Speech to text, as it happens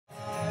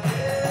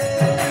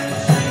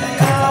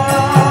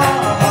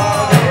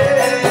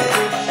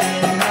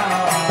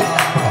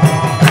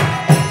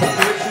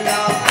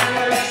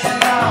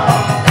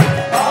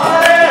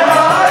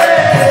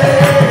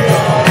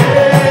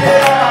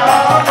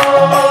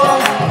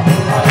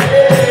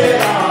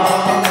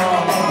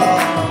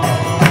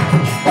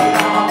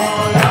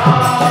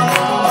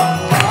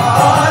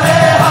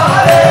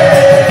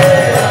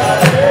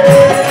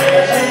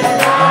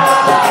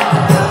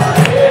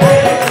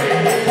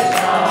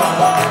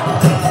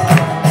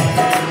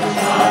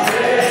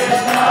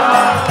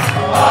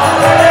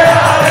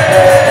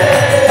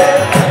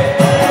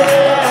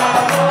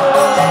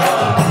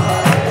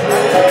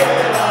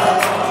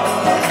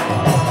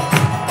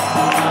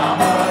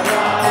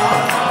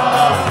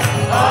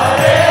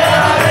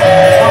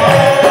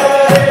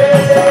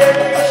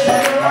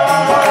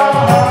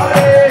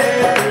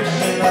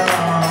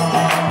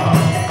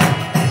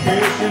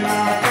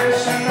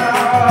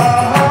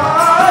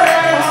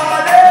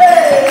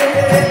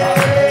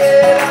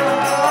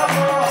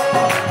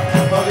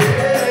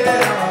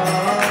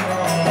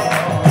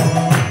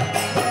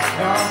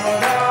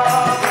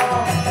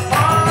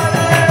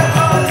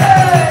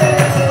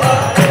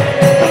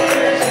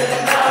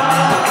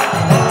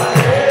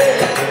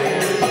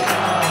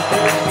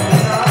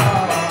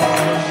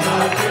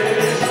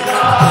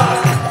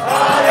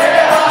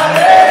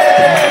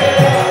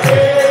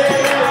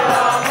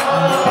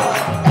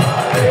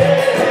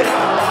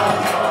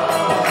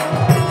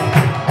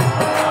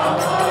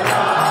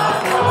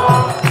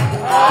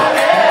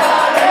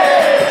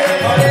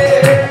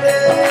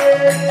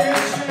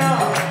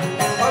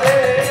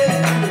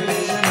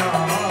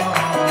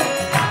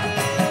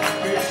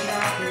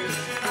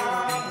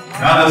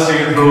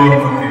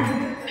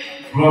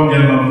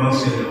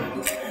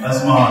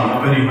Tasmad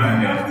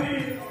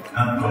Uparimayati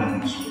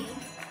Natvam Sutta.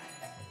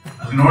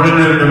 As an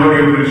ordinary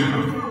devotee of Krishna,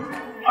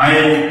 I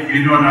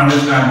did not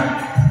understand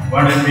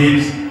what it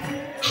means.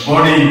 The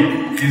body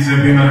is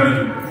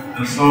ephemeral,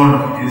 the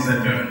soul is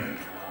eternal.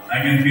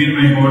 I can feel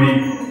my body,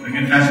 I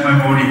can touch my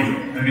body,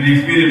 I can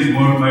experience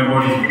more of my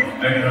body,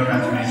 I cannot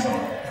touch my soul.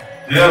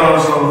 There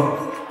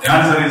also, the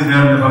answer is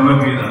there in the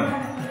Bhagavad Gita.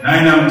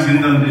 Nainam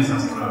Chindanti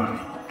Sastrani.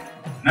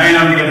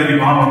 Nainam Kadari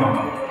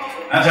Pamagama.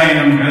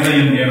 Nachainam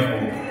Kadayan Yaku.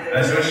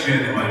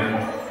 Asvashyati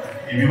Mayana.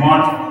 If you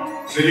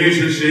want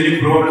solutions to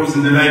any problems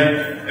in the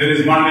life, there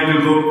is one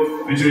little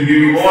book which will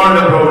give you all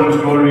the problems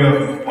to all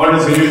your, all the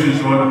solutions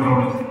to all the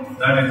problems.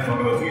 That is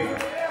Bhagavad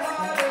Gita.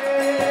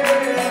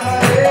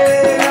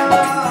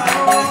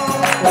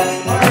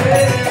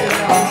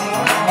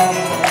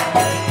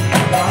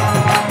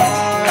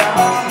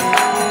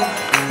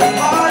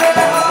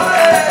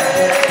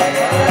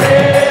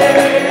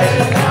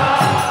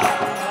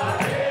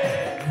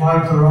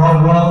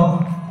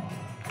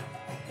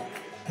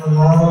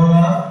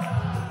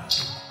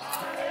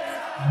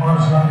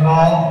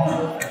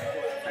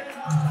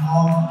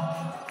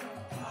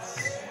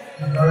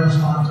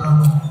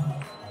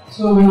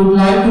 So we would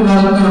like to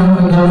welcome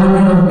the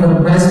government of the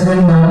West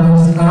Bengal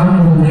has come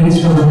and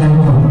raised for the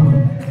temple.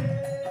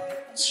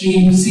 Sri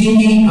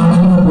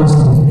Ananda Bose.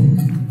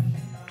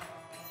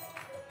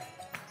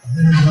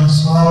 He is a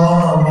scholar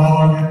of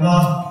Bhagavad Gita.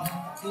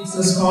 He is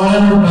a scholar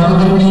of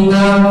Bhagavad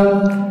Gita.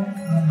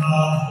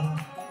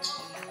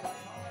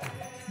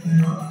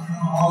 And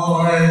all the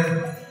way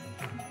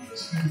to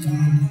see the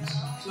deities.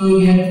 So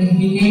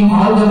he came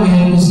all the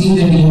way to see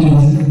the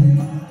deities.